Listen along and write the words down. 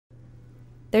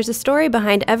There's a story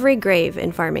behind every grave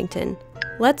in Farmington.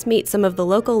 Let's meet some of the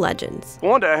local legends.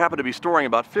 One day I happened to be storing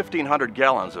about 1,500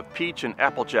 gallons of peach and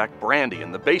applejack brandy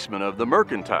in the basement of the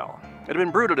Mercantile. It had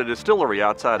been brewed at a distillery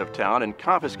outside of town and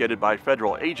confiscated by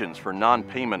federal agents for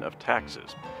non-payment of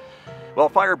taxes. Well,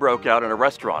 fire broke out in a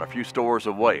restaurant a few stores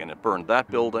away, and it burned that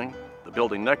building, the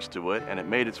building next to it, and it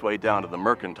made its way down to the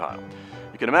Mercantile.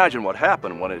 You can imagine what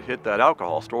happened when it hit that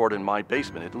alcohol stored in my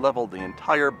basement. It leveled the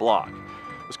entire block.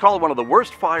 It was called one of the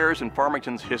worst fires in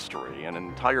Farmington's history. An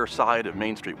entire side of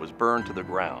Main Street was burned to the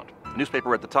ground. The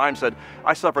newspaper at the time said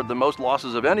I suffered the most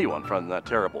losses of anyone from that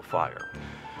terrible fire.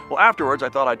 Well, afterwards I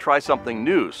thought I'd try something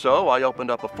new, so I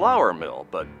opened up a flour mill,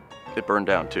 but it burned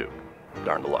down too.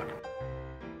 Darn the luck.